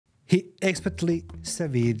He expertly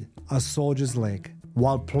severed a soldier's leg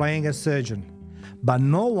while playing a surgeon, but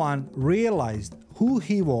no one realized who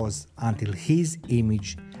he was until his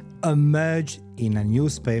image emerged in a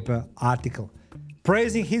newspaper article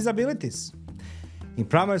praising his abilities. In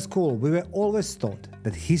primary school, we were always taught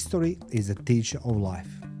that history is a teacher of life.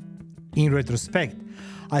 In retrospect,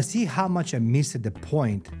 I see how much I missed the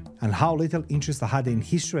point and how little interest I had in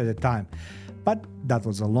history at the time, but that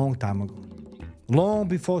was a long time ago. Long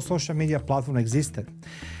before social media platform existed,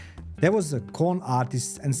 there was a con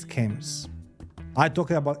artists and scammers. I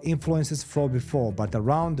talked about influencers fraud before, but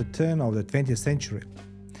around the turn of the 20th century,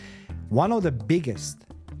 one of the biggest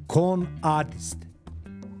con artists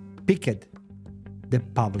piqued the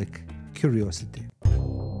public curiosity.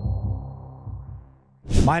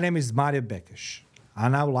 My name is Bekes,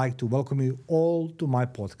 and I would like to welcome you all to my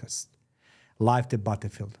podcast, Life the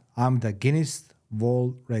Battlefield. I'm the Guinness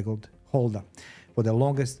World Record holder for the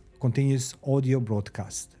longest continuous audio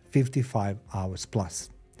broadcast, 55 hours plus.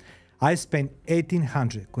 I spent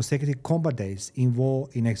 1,800 consecutive combat days in war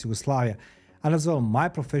in ex-Yugoslavia, and as well my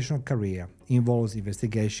professional career involves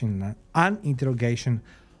investigation and interrogation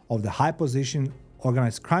of the high-position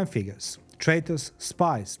organized crime figures, traitors,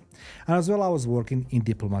 spies, and as well I was working in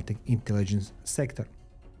diplomatic intelligence sector.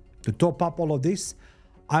 To top up all of this,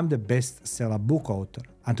 I'm the bestseller book author,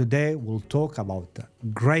 and today we'll talk about the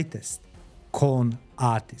greatest con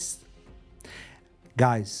artist.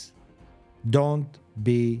 Guys, don't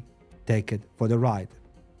be taken for the ride.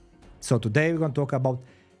 So today we're going to talk about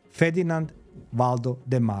Ferdinand Waldo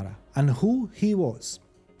Demara and who he was.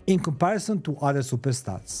 In comparison to other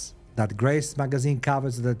superstars that graced magazine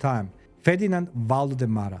covers at the time, Ferdinand Waldo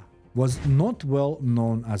Demara was not well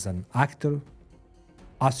known as an actor,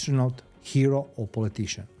 astronaut, hero, or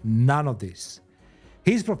politician. None of this.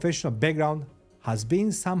 His professional background has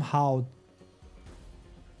been somehow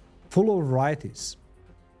full of varieties,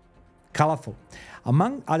 colorful.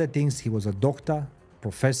 Among other things, he was a doctor,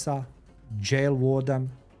 professor, jail warden,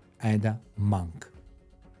 and a monk.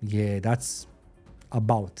 Yeah, that's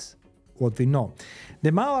about what we know.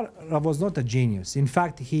 Demara was not a genius. In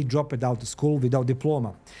fact, he dropped out of school without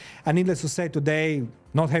diploma. And needless to say, today,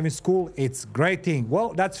 not having school, it's a great thing.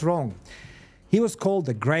 Well, that's wrong. He was called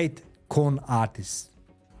the great con artist,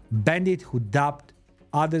 bandit who duped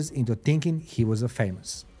others into thinking he was a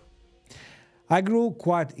famous. I grew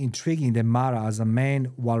quite intrigued in Demara as a man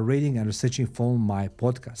while reading and researching for my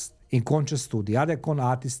podcast. In contrast to the other con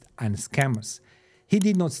artists and scammers, he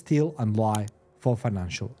did not steal and lie for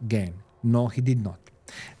financial gain. No, he did not.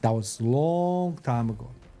 That was a long time ago.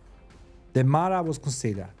 Demara was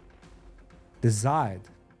considered, desired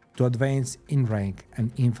to advance in rank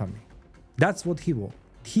and infamy. That's what he was.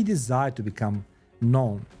 He desired to become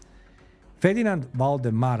known. Ferdinand Waldo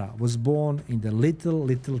Demara was born in the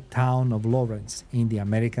little town of Lawrence in the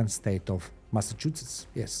American state of Massachusetts.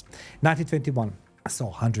 Yes, 1921, so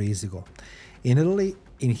 100 years ago. Early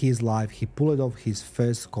in his life, he pulled off his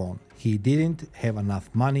first con. He didn't have enough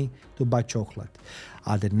money to buy chocolate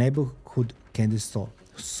at the neighborhood candy store,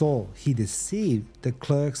 so he deceived the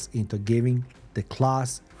clerks into giving the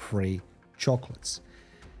class free chocolates.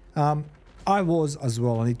 I was as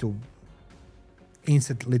well, I need to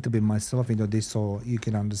insert a little bit myself into this so you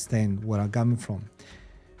can understand where I'm coming from.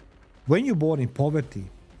 When you're born in poverty,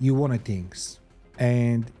 you want things.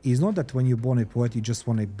 And it's not that when you're born in poverty, you just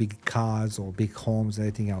want big cars or big homes or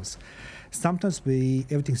anything else. Sometimes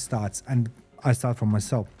everything starts, and I start from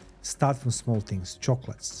myself, start from small things,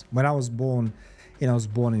 chocolates. When I was born, I was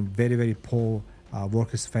born in very, very poor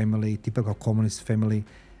workers' family, typical communist family.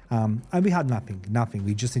 And we had nothing.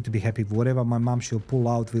 We just need to be happy. Whatever my mom she'll pull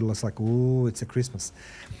out, we was like, oh, it's a Christmas.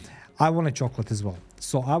 I wanted chocolate as well.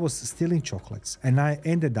 So I was stealing chocolates, and I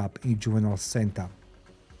ended up in juvenile center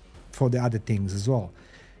for the other things as well.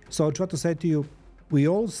 So I try to say to you, we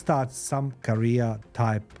all start some career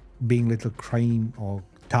type, being little crane or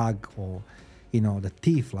thug or, the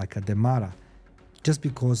thief like a Demara, just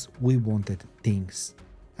because we wanted things.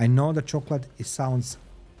 I know the chocolate, it sounds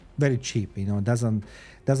very cheap, doesn't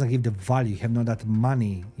give the value. You have not that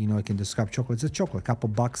money, you can describe chocolate. It's a chocolate, a couple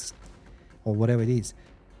bucks or whatever it is.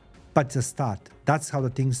 But it's a start. That's how the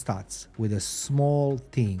thing starts, with the small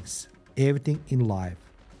things. Everything in life,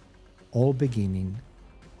 all big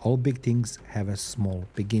things have a small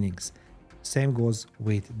beginnings. Same goes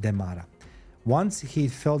with Demara. Once he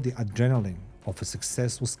felt the adrenaline of a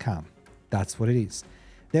successful scam, that's what it is.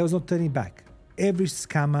 There was no turning back. Every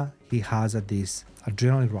scammer, he has this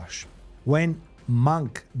adrenaline rush. When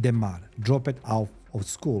monk Demara dropped out of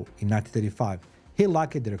school in 1935, he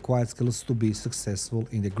lacked the required skills to be successful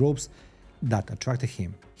in the groups that attracted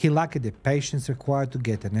him. He lacked the patience required to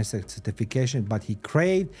get a necessary certification, but he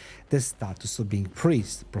craved the status of being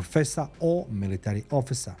priest, professor, or military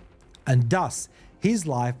officer. And thus, his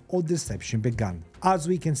life of deception began. As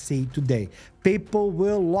we can see today, people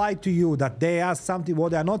will lie to you that they are something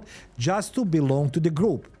what they are not, just to belong to the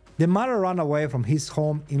group. Demara ran away from his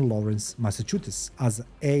home in Lawrence, Massachusetts, at the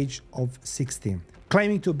age of 16,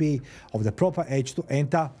 claiming to be of the proper age to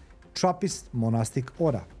enter Trappist monastic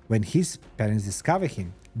order. When his parents discovered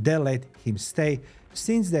him, they let him stay,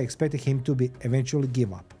 since they expected him to be eventually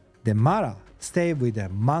give up. Demara stayed with the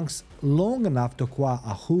monks long enough to acquire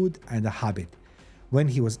a hood and a habit. When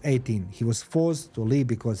he was 18, he was forced to leave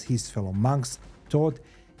because his fellow monks thought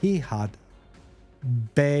he had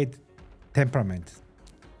bad temperament.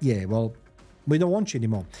 Yeah, well, we don't want you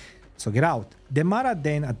anymore, so get out. Demara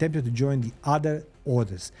then attempted to join the other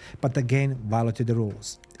orders, but again violated the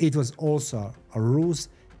rules. It was also a ruse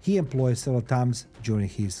he employed several times during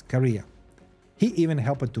his career. He even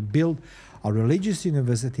helped to build a religious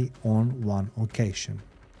university on one occasion.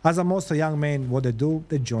 As most young men, what they do,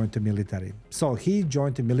 they join the military. So he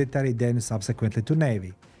joined the military, then subsequently to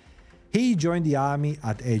Navy. He joined the army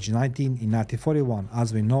at age 19 in 1941.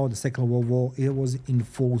 As we know, the Second World War, it was in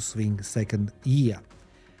full swing second year.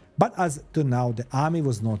 But as to now, the army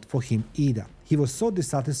was not for him either. He was so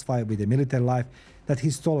dissatisfied with the military life that he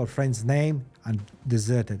stole a friend's name and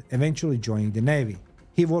deserted, eventually joining the Navy.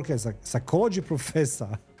 He worked as a psychology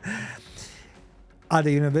professor at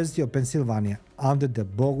the University of Pennsylvania under the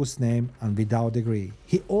bogus name and without degree.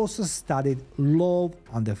 He also studied law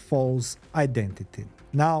under false identity.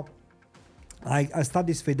 Now, I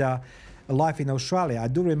studied this with life in Australia. I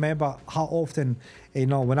do remember how often,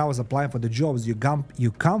 when I was applying for the jobs, you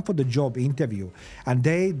come for the job interview, and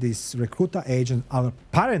this recruiter agent,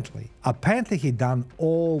 apparently he done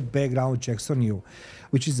all background checks on you,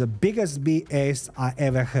 which is the biggest BS I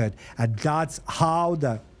ever heard. And that's how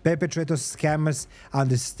the perpetrators, scammers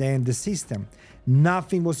understand the system.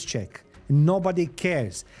 Nothing was checked. Nobody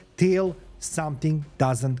cares till something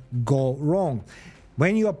doesn't go wrong.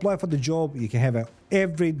 When you apply for the job, you can have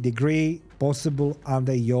every degree possible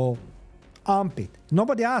under your armpit.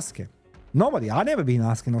 Nobody asks it. Nobody. I've never been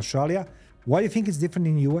asked in Australia. Why do you think it's different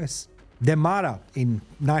in the US? Demara in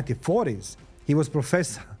 1940s, he was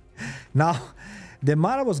professor. Now,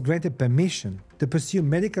 Demara was granted permission to pursue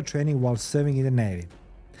medical training while serving in the Navy.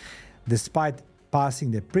 Despite passing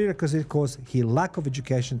the prerequisite course, his lack of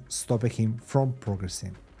education stopped him from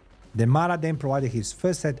progressing. Demara then provided his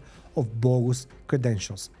first set of bogus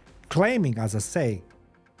credentials, claiming, as I say,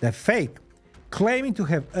 they're fake, claiming to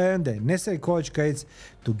have earned the necessary college grades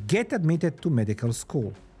to get admitted to medical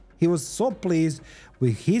school. He was so pleased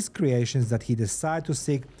with his creations that he decided to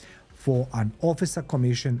seek for an officer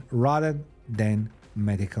commission rather than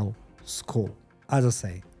medical school. As I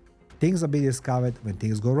say, things are being discovered when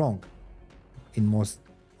things go wrong, in most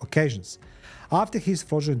occasions. After his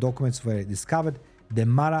fraudulent documents were discovered,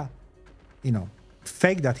 Demara,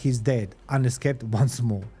 faked that he's dead and escaped once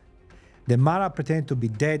more. Demara pretended to be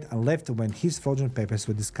dead and left when his fraudulent papers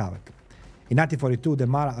were discovered. In 1942,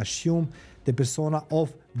 Demara assumed the persona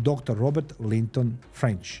of Dr. Robert Linton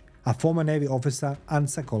French, a former Navy officer and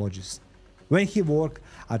psychologist. When he worked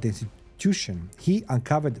at the institution, he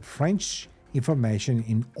uncovered French information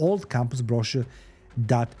in old campus brochure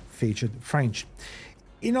that featured French.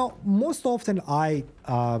 Most often I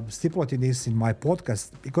stipulate this in my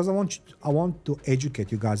podcast because I want to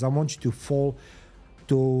educate you guys. I want you to fall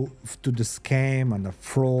to the scam and the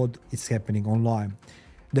fraud is happening online.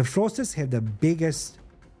 The fraudsters have the biggest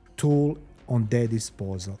tool on their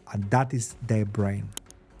disposal, and that is their brain.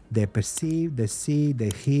 They perceive, they see,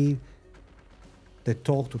 they hear, they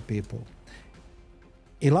talk to people.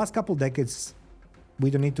 In the last couple of decades,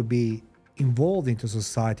 we don't need to be involved into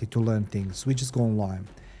society to learn things. We just go online.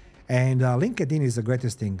 And LinkedIn is the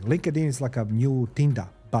greatest thing. LinkedIn is like a new Tinder.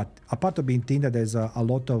 But apart of being Tinder, there's a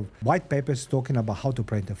lot of white papers talking about how to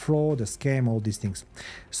prevent the fraud, the scam, all these things.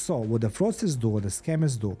 So what the fraudsters do, what the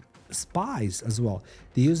scammers do, spies as well,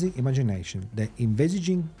 they're using imagination. They're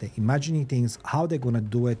envisaging, they're imagining things, how they're going to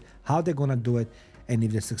do it, And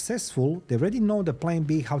if they're successful, they already know the plan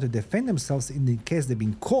B, how to defend themselves in the case they've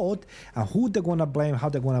been caught, and who they're going to blame, how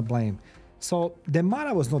they're going to blame. So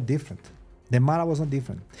Demara was not different.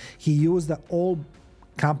 He used the old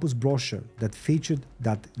campus brochure that featured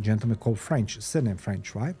that gentleman called French, surname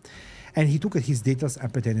French, right? And he took his details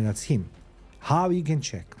and pretended that's him. How you can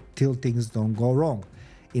check till things don't go wrong.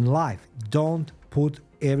 In life, don't put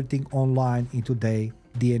everything online in today's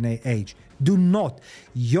DNA age. Do not.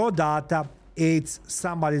 Your data it's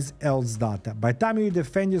somebody else's data. By the time you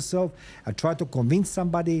defend yourself and try to convince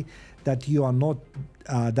somebody that you are not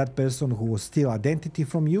that person who will steal identity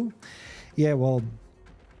from you, yeah, well,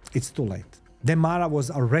 it's too late. Demara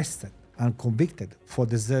was arrested and convicted for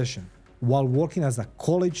desertion while working as a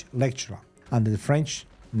college lecturer under the French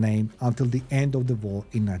name until the end of the war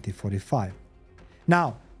in 1945.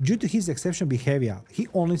 Now, due to his exceptional behavior, he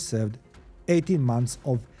only served 18 months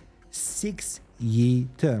of 6-year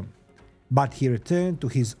term, but he returned to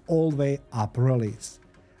his old way upper release.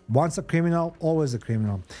 Once a criminal, always a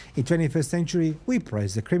criminal. In 21st century, we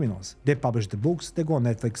praise the criminals. They publish the books, they go on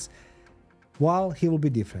Netflix. While he will be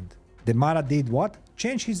different. Demara did what?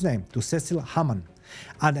 Change his name to Cecil Hammond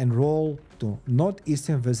and enroll to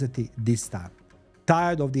Northeastern University this time.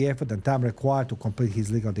 Tired of the effort and time required to complete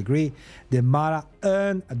his legal degree, Demara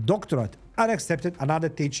earned a doctorate and accepted another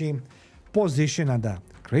teaching position at the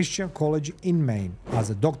Christian College in Maine as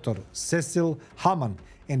a Dr. Cecil Hammond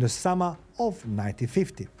in the summer of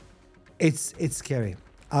 1950. It's scary.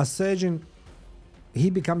 A surgeon, he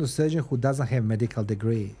became a surgeon who doesn't have a medical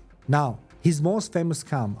degree. Now, his most famous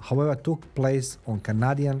scam, however, took place on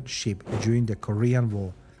Canadian ship during the Korean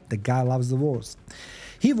War. The guy loves the wars.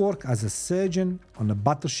 He worked as a surgeon on a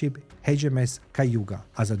battleship HMS Cayuga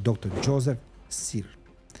as a Dr. Joseph Sear.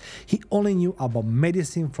 He only knew about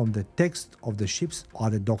medicine from the text of the ship's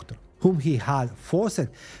other doctor, whom he had forced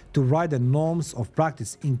to write the norms of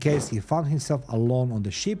practice in case he found himself alone on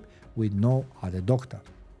the ship with no other doctor.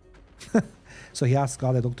 So he asked the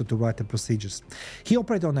other doctor to write the procedures. He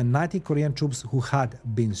operated on the 90 Korean troops who had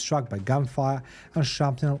been struck by gunfire and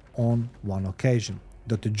shrapnel on one occasion.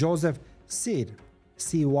 Dr. Joseph Sear,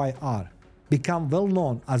 C-Y-R, became well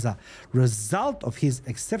known as a result of his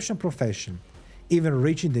exceptional profession, even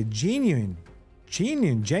reaching the genuine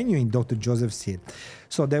Dr. Joseph Sear.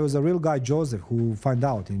 So there was a real guy, Joseph, who found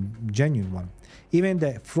out, in genuine one. Even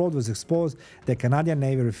the fraud was exposed, the Canadian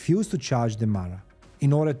Navy refused to charge Demara.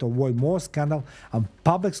 In order to avoid more scandal and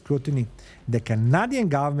public scrutiny, the Canadian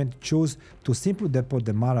government chose to simply deport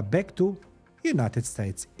Demara back to United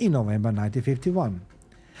States in November 1951.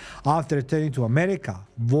 After returning to America,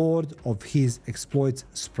 word of his exploits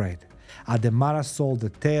spread. Demara sold the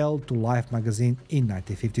tale to Life magazine in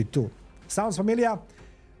 1952. Sounds familiar?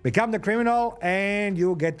 Become the criminal and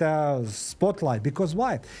you get a spotlight. Because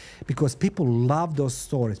why? Because people love those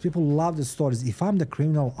stories. People love the stories. If I'm the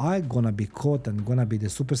criminal, I'm gonna be caught and gonna be the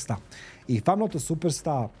superstar. If I'm not a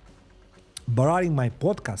superstar, but writing my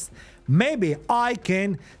podcast, maybe I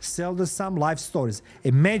can sell some life stories.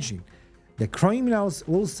 Imagine the criminals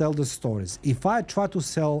will sell the stories. If I try to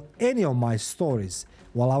sell any of my stories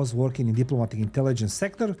while I was working in diplomatic intelligence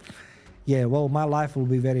sector, yeah, well, my life will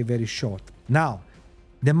be very, very short. Now,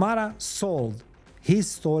 Demara sold his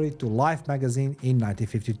story to Life magazine in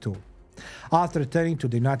 1952. After returning to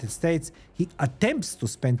the United States, he attempts to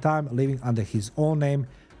spend time living under his own name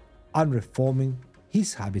and reforming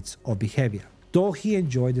his habits of behavior. Though he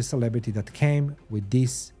enjoyed the celebrity that came with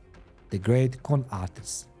this, the great con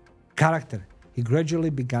artist character, he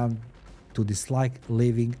gradually began to dislike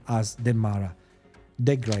living as Demara,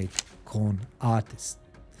 the great con artist.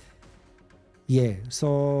 Yeah,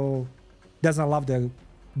 so doesn't love the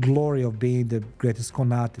glory of being the greatest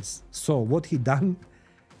con artist. So what he done,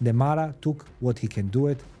 Demara took what he can do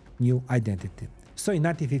it, new identity. So in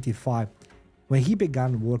 1955, when he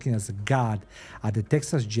began working as a guard at the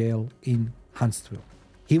Texas jail in Huntsville,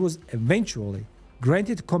 he was eventually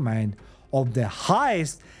granted command of the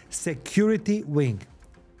highest security wing,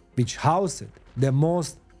 which housed the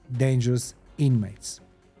most dangerous inmates.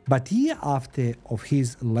 But year after of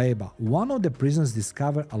his labor, one of the prisoners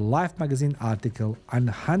discovered a Life magazine article and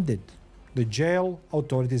handed the jail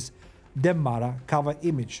authorities Demara cover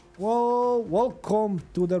image. Well, welcome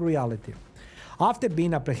to the reality. After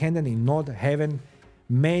being apprehended in North Haven,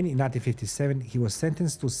 Maine in 1957, he was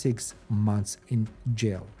sentenced to 6 months in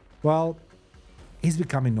jail. Well, he's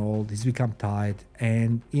becoming old, he's become tired,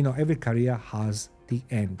 and every career has the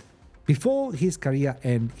end. Before his career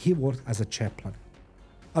ended, he worked as a chaplain,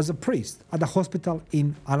 as a priest at a hospital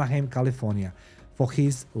in Anaheim, California, for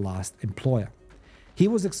his last employer. He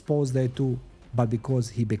was exposed there too, but because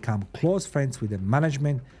he became close friends with the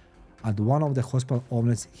management and one of the hospital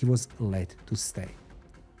owners, he was let to stay.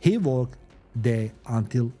 He worked there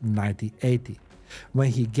until 1980, when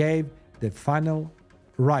he gave the final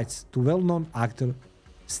rites to well-known actor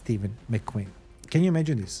Stephen McQueen. Can you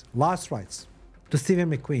imagine this? Last rites to Stephen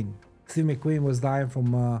McQueen. Stephen McQueen was dying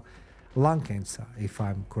from lung cancer, if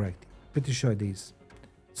I'm correct. Pretty sure it is.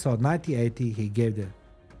 So 1980, he gave the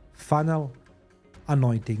final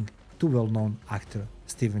anointing to well-known actor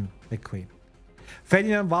Stephen McQueen.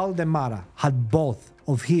 Ferdinand Waldo Demara had both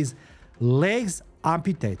of his legs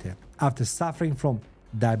amputated after suffering from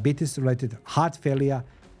diabetes-related heart failure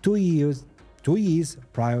 2 years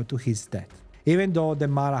prior to his death. Even though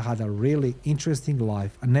Demara had a really interesting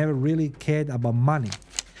life and never really cared about money,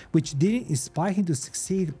 which didn't inspire him to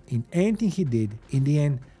succeed in anything he did, in the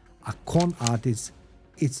end, a con artist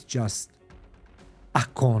is just a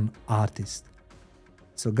con artist.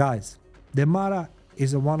 So guys, Demara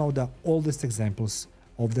is one of the oldest examples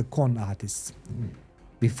of the con artists.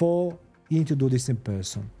 Before, you need to do this in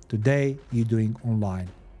person. Today, you're doing online.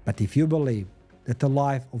 But if you believe that the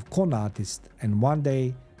life of con artist and one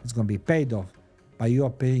day it's going to be paid off by you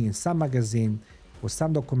appearing in some magazine or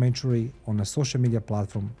some documentary on a social media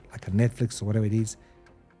platform like a Netflix or whatever it is,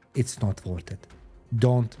 it's not worth it.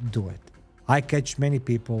 Don't do it. I catch many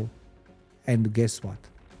people, and guess what?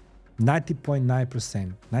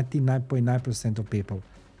 90.9%, 99.9% of people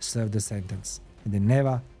serve the sentence, and they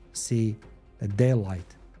never see the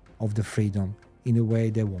daylight of the freedom in the way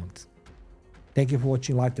they want. Thank you for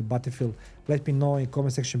watching Life the Battlefield. Let me know in the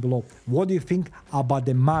comment section below, what do you think about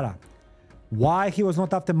Demara? Why he was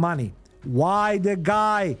not after money? Why the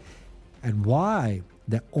guy? And why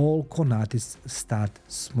the all con artists start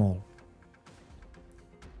small?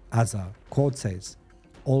 As a quote says,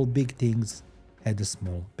 all big things had the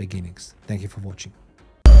small beginnings. Thank you for watching.